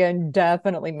 being vegan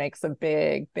definitely makes a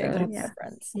big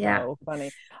difference. Yeah. So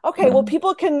funny. Okay, well,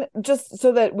 people can just,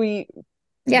 so that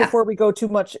before we go too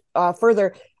much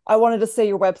further, I wanted to say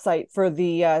your website for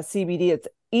the CBD. It's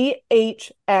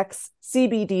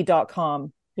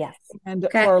ehxcbd.com. Yes. And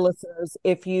for our listeners,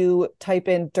 if you type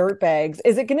in dirt bags,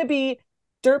 is it going to be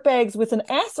dirt bags with an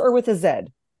S or with a Z?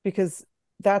 Because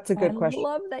that's a good question. I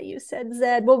love that you said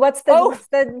Z. Well, what's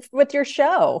the with your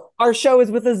show? Our show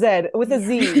is with a Z, with a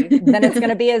Z. Then it's going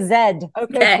to be a Z.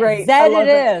 Okay, great. Z it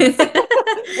is.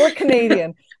 We're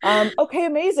Canadian. Okay,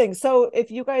 amazing. So if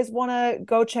you guys want to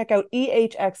go check out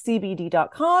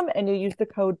ehxcbd.com and you use the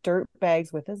code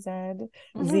dirtbags with a Z,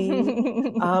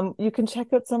 you can check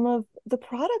out some of the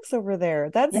products over there.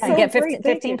 That's so get great.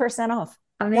 15% off.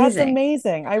 Amazing. That's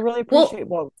amazing. I really appreciate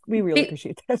we really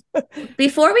appreciate that.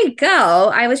 Before we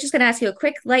go, I was just going to ask you a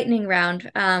quick lightning round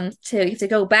to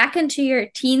go back into your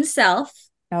teen self.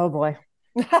 Oh boy.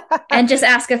 And just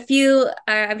ask I'm just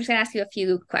going to ask you a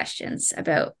few questions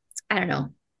about, I don't know,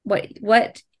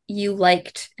 what you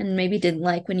liked and maybe didn't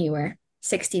like when you were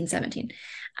 16, 17.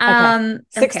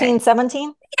 16,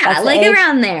 17? Yeah, that's like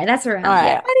around there. That's around. All right.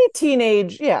 Yeah. Any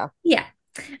teenage, yeah. Yeah.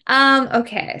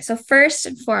 Okay. So first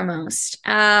and foremost,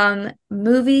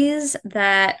 movies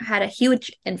that had a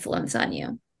huge influence on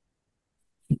you.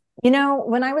 You know,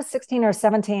 when I was 16 or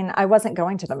 17, I wasn't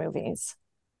going to the movies.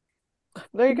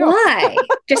 There you go. Why?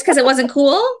 Just because it wasn't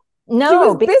cool? No, she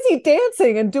was busy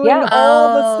dancing and doing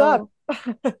all the stuff.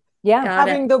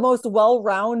 Having the most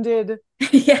well-rounded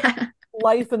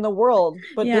life in the world,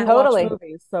 but didn't watch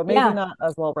movies. So maybe not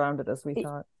as well-rounded as we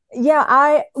thought.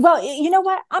 Yeah, well, you know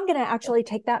what? I'm going to actually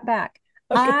take that back.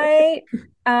 Okay.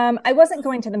 I wasn't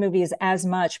going to the movies as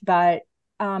much, but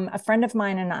a friend of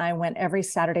mine and I went every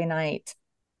Saturday night.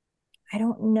 I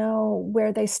don't know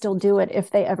where they still do it,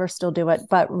 if they ever still do it,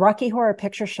 but Rocky Horror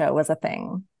Picture Show was a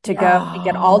thing to go and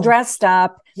get all dressed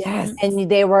up. Yes. And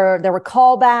there were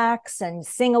callbacks and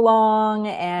sing along,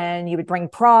 and you would bring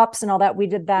props and all that. We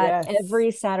did that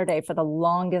every Saturday for the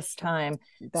longest time.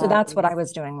 So that's what I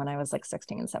was doing when I was like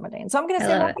 16 and 17. So I'm going to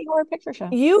say Rocky Horror Picture Show.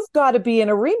 You've got to be in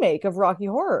a remake of Rocky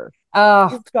Horror.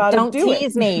 Oh, don't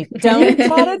tease me. Don't do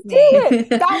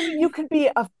it. You could be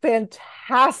a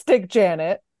fantastic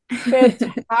Janet.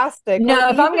 Fantastic. No,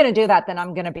 if I'm going to do that, then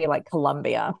I'm going to be like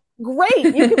Columbia. Great.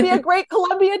 You could be a great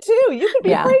Columbia too. You could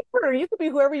be great for her. You could be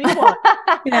whoever you want.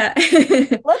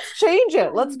 Let's change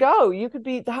it. Let's go.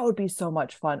 That would be so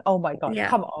much fun. Oh my God. Yeah.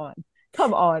 Come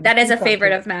on. That is a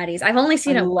favorite of Maddie's. I've only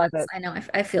seen it once. I know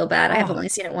I feel bad. I've only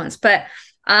seen it once, but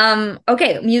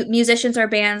okay. Musicians or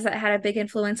bands that had a big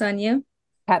influence on you?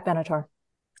 Pat Benatar.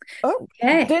 Oh,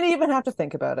 okay. Didn't even have to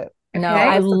think about it. No,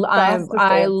 I love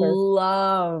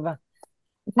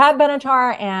Pat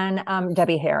Benatar and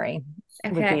Debbie Harry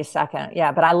would be second.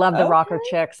 Yeah, but I love the rocker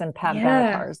chicks, and Pat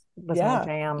Benatar's was my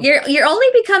jam. You're only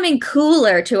becoming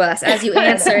cooler to us as you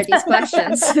answer these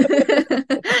questions.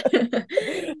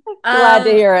 Glad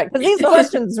to hear it, because these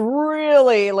questions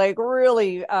really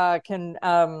can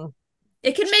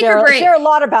it can make or break. Share a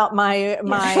lot about my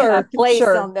place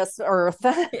on this earth.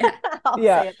 I'll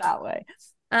say it that way.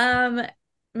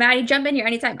 Maddie, jump in here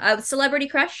anytime. Celebrity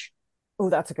crush? Oh,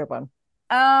 that's a good one.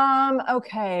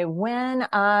 Okay. When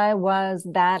I was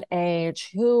that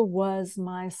age, who was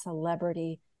my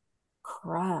celebrity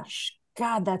crush?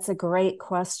 God, that's a great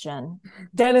question.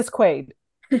 Dennis Quaid.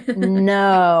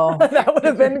 No. That would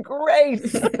have been great.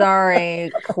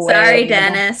 Sorry, Quaid. Sorry,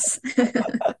 Dennis.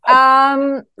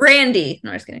 Randy.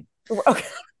 No, I'm just kidding. Okay.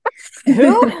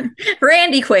 Who?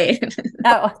 Randy Quaid.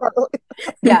 Oh,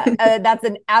 yeah, that's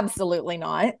an absolutely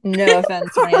not. No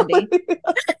offense, Randy.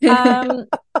 Um,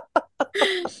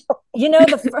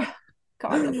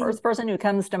 the first person who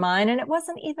comes to mind, and it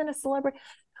wasn't even a celebrity.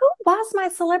 Who was my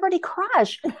celebrity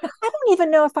crush? I don't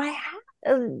even know if I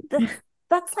had.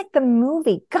 That's like the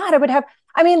movie. God, I would have.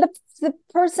 I mean, the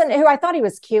person who I thought he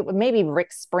was cute, maybe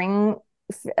Rick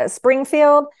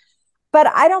Springfield, but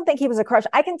I don't think he was a crush.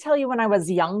 I can tell you when I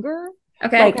was younger,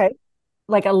 Okay.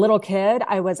 like a little kid,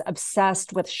 I was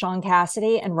obsessed with Sean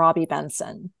Cassidy and Robbie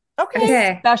Benson.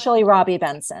 Okay. Especially Robbie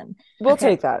Benson. We'll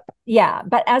take that. Yeah,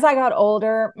 but as I got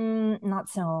older, not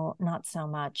so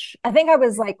much. I think I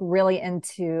was like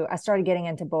I started getting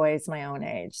into boys my own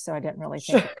age, so I didn't really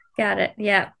think. Got it.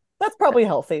 Yeah. That's probably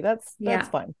healthy. That's Yeah.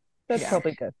 fine. That's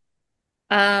probably good.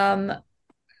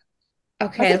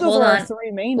 Okay, those hold are on. our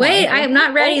three main Wait, ones. I'm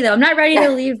not ready though. I'm not ready to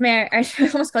leave Mary. I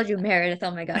almost called you Meredith.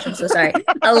 Oh my gosh, I'm so sorry.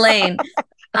 Elaine.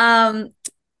 I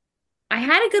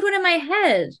had a good one in my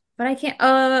head, but I can't.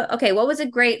 Okay, what was a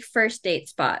great first date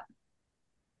spot?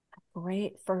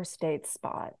 Great first date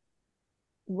spot.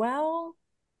 Well,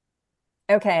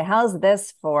 okay, how's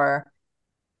this for?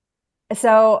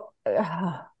 So,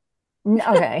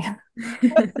 okay.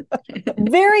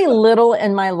 Very little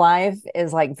in my life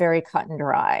is like very cut and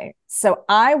dry. So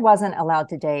I wasn't allowed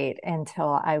to date until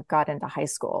I got into high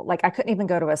school. Like I couldn't even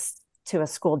go to a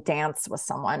school dance with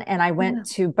someone. And I went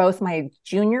to both my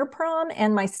junior prom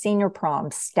and my senior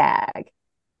prom stag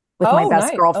with my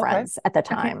best girlfriends at the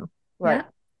time. Okay. Right. Yeah.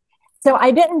 So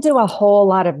I didn't do a whole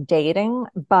lot of dating,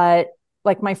 but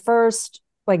like my first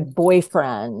like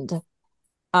boyfriend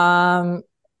was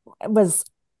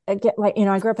like,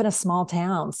 I grew up in a small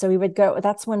town. So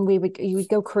that's when you would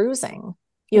go cruising.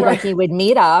 You would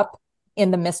meet up in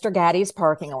the Mr. Gaddy's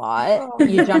parking lot.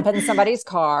 You jump in somebody's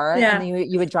car and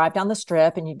you would drive down the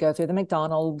strip and you'd go through the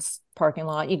McDonald's parking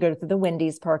lot. You go through the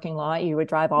Wendy's parking lot. You would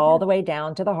drive all the way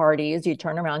down to the Hardee's. You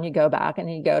turn around, you go back and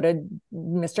you go to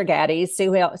Mr. Gaddy's, see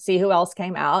who else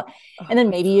came out. And then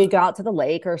maybe you go out to the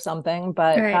lake or something,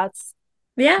 but that's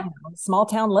small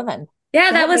town living.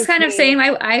 Yeah, that was kind of same.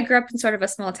 I grew up in sort of a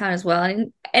small town as well.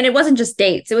 And it wasn't just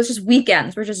dates, it was just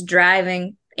weekends. We're just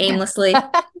driving aimlessly.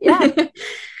 Yeah.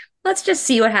 Let's just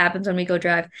see what happens when we go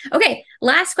drive. Okay,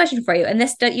 last question for you. And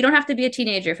this, you don't have to be a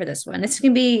teenager for this one. This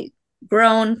can be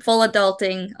grown, full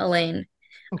adulting, Elaine.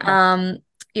 Okay.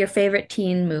 Your favorite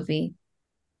teen movie?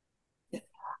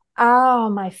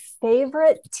 Oh, my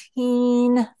favorite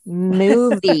teen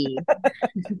movie.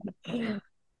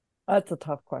 That's a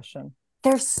tough question.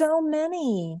 There's so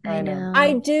many. I know.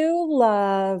 I do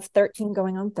love 13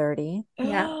 Going on 30.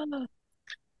 Yeah.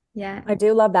 Yeah. I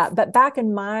do love that. But back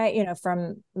in my,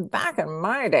 from back in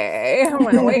my day,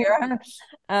 when we were,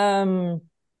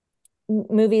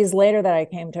 movies later that I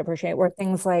came to appreciate were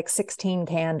things like 16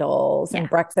 Candles and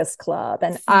Breakfast Club.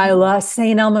 And I love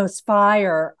St. Elmo's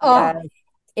Fire.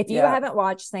 If you haven't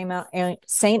watched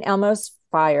St. Elmo's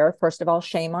Fire, first of all,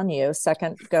 shame on you.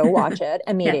 Second, go watch it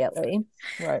immediately.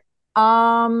 Right.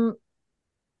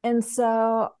 And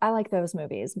so I like those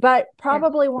movies, but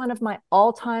probably one of my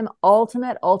all-time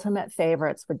ultimate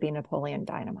favorites would be Napoleon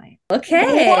Dynamite.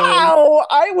 Okay. Wow.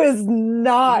 I was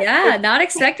not. Yeah, not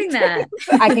expecting that.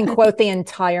 I can quote the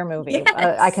entire movie.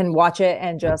 Yes. I can watch it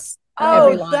and just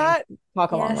every line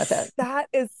talk along with it. That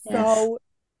is so.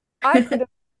 I could have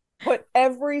put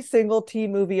every single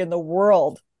teen movie in the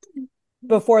world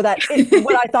before that.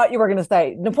 What I thought you were going to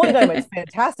say. Napoleon Dynamite is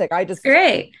fantastic.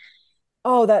 Great.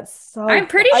 Oh, that's so. I'm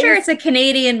pretty sure it's a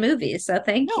Canadian movie, so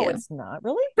thank you. No, it's not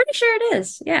really. Pretty sure it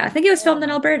is. Yeah, I think it was filmed in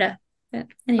Alberta.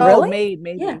 Anyway. Oh,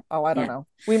 maybe. Yeah. Oh, I don't know.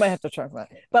 We might have to check that.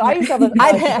 But I used to have a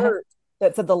shirt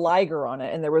that said the Liger on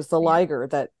it, and there was the Liger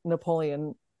that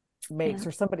Napoleon makes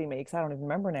or somebody makes. I don't even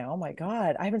remember now. Oh my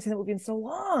God, I haven't seen that movie in so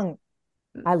long.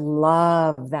 I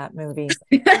love that movie.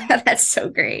 That's so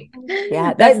great.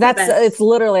 Yeah, that's it's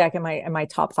literally like in my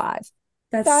top 5.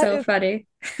 That's so funny.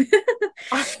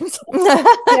 I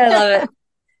love it.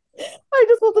 I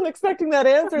just wasn't expecting that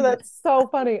answer. That's so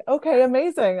funny. Okay,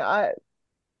 amazing.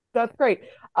 That's great.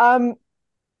 Can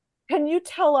you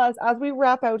tell us, as we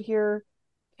wrap out here,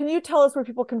 can you tell us where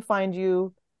people can find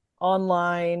you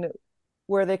online,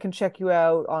 where they can check you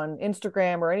out on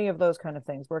Instagram or any of those kind of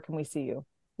things? Where can we see you?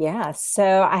 Yeah,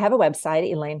 so I have a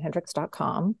website,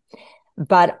 ElaineHendrix.com.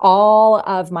 But all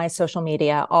of my social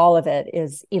media, all of it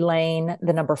is Elaine,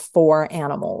 the number 4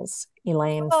 animals.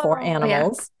 Elaine 4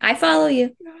 animals. Yeah. I follow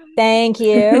you. Thank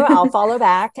you. I'll follow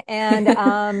back. And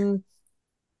I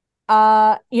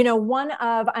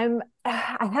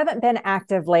haven't been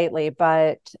active lately,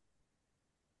 but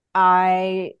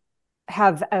I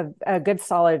have a good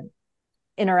solid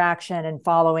interaction and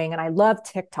following. And I love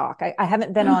TikTok. I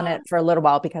haven't been on it for a little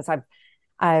while because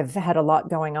I've had a lot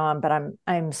going on, but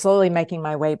I'm slowly making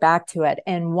my way back to it.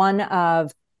 And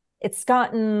it's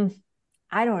gotten,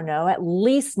 I don't know, at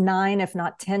least 9, if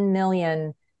not 10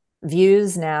 million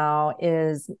views now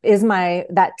is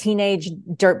that teenage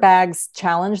dirtbags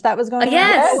challenge that was going on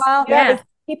yes. for a while. Yeah.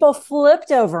 People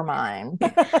flipped over mine.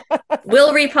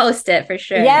 We'll repost it for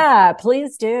sure. Yeah,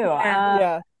 please do.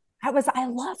 Yeah. I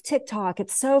love TikTok.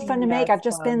 It's so fun to make.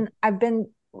 I've been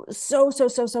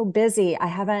so busy. I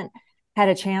haven't had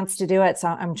a chance to do it. So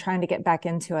I'm trying to get back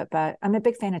into it, but I'm a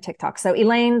big fan of TikTok. So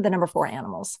Elaine, the number 4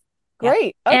 animals.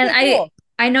 Great. Yeah. Okay, And cool.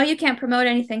 I know you can't promote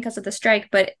anything because of the strike,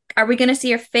 but are we going to see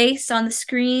your face on the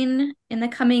screen in the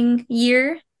coming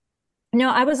year? No,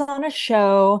 I was on a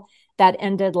show that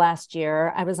ended last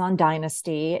year. I was on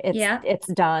Dynasty. It's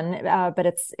done, but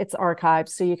it's archived,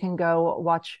 so you can go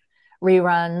watch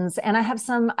reruns. And I have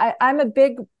I'm a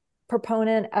big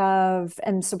proponent of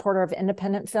and supporter of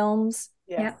independent films.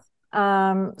 Yeah.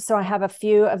 So I have a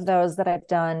few of those that I've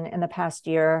done in the past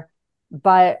year,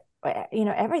 but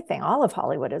all of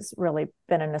Hollywood has really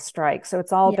been in a strike. So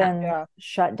it's all been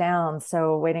shut down.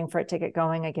 So waiting for it to get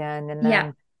going again,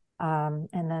 and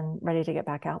then ready to get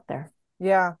back out there.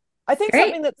 Yeah. I think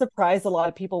something that surprised a lot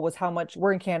of people was how much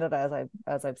we're in Canada,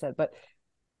 as I've said, but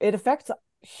it affects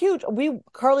huge.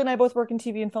 Carly and I both work in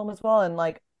TV and film as well. And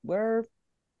like,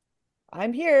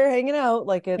 I'm here hanging out.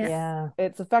 Like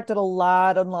it's affected a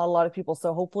lot of people.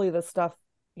 So hopefully this stuff,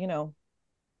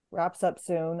 wraps up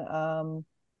soon.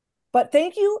 But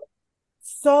thank you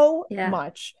so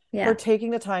much for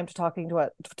taking the time to talk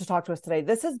to us today.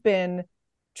 This has been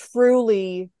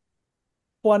truly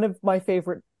one of my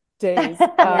favorite days.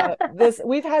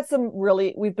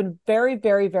 We've been very,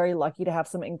 very, very lucky to have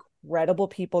some incredible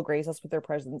people grace us with their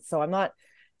presence. So I'm not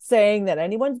saying that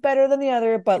anyone's better than the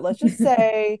other, but let's just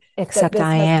say except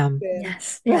I am.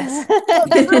 Yes. I'm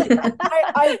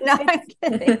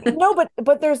kidding. No,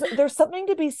 but there's something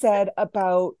to be said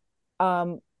about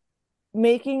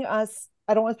making us,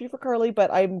 I don't want to speak for Carly,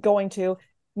 but I'm going to,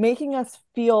 making us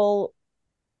feel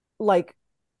like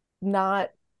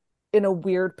not in a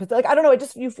weird position. Like, I don't know,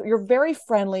 you're very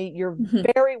friendly, you're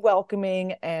very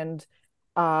welcoming, and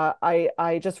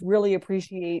I just really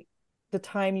appreciate the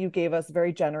time you gave us.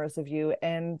 Very generous of you,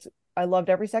 and I loved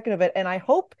every second of it. And I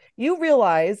hope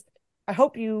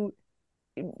you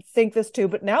think this too,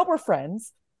 but now we're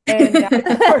friends, and now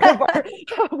it's part of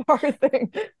our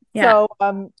thing. So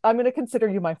I'm going to consider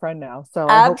you my friend now. So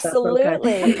absolutely.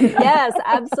 Okay. Yes,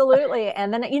 absolutely.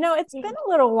 And then, it's been a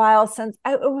little while since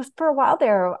for a while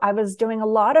there, I was doing a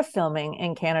lot of filming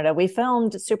in Canada. We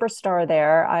filmed Superstar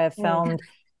there. I have filmed,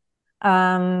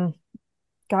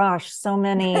 so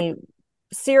many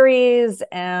series,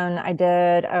 and I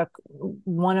did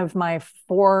one of my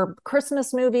 4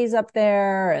 Christmas movies up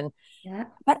there,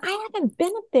 but I haven't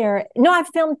been up there. No, I've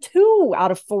filmed 2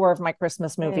 out of 4 of my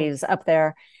Christmas movies up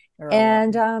there.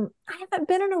 And I haven't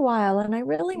been in a while, and I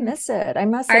really miss it. I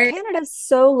must say, Canada's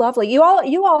so lovely. You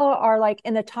all are like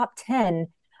in the top 10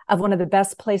 of one of the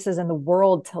best places in the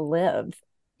world to live.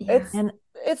 It's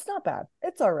not bad.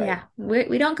 It's all right. Yeah,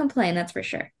 we don't complain, that's for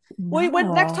sure.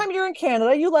 When next time you're in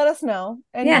Canada, you let us know,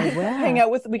 and you can hang out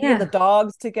we can get the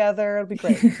dogs together. It'll be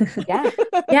great.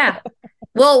 Yeah.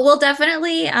 Well, we'll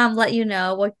definitely let you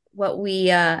know what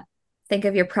we think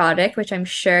of your product, which I'm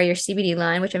sure, your CBD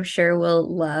line, which I'm sure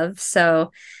we'll love.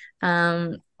 So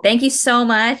thank you so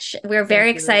much. We're very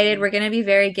excited. We're going to be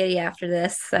very giddy after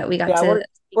this that we got to.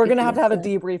 We're going to have a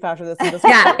debrief after this.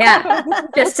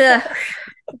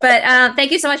 But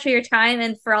thank you so much for your time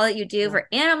and for all that you do for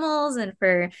animals and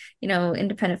for,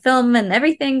 independent film and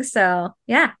everything. So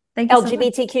thank you.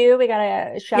 LGBTQ, so we got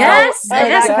to shout out.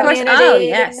 Yes, of course. Community. Oh,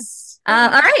 yes. All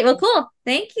right. Well, cool.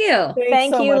 Thank you.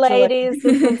 Thank you, ladies.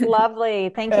 This was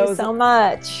lovely. Thank you so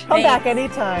much. Come back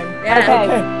anytime.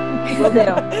 Okay. Will do.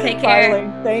 Take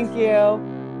care. Thank you.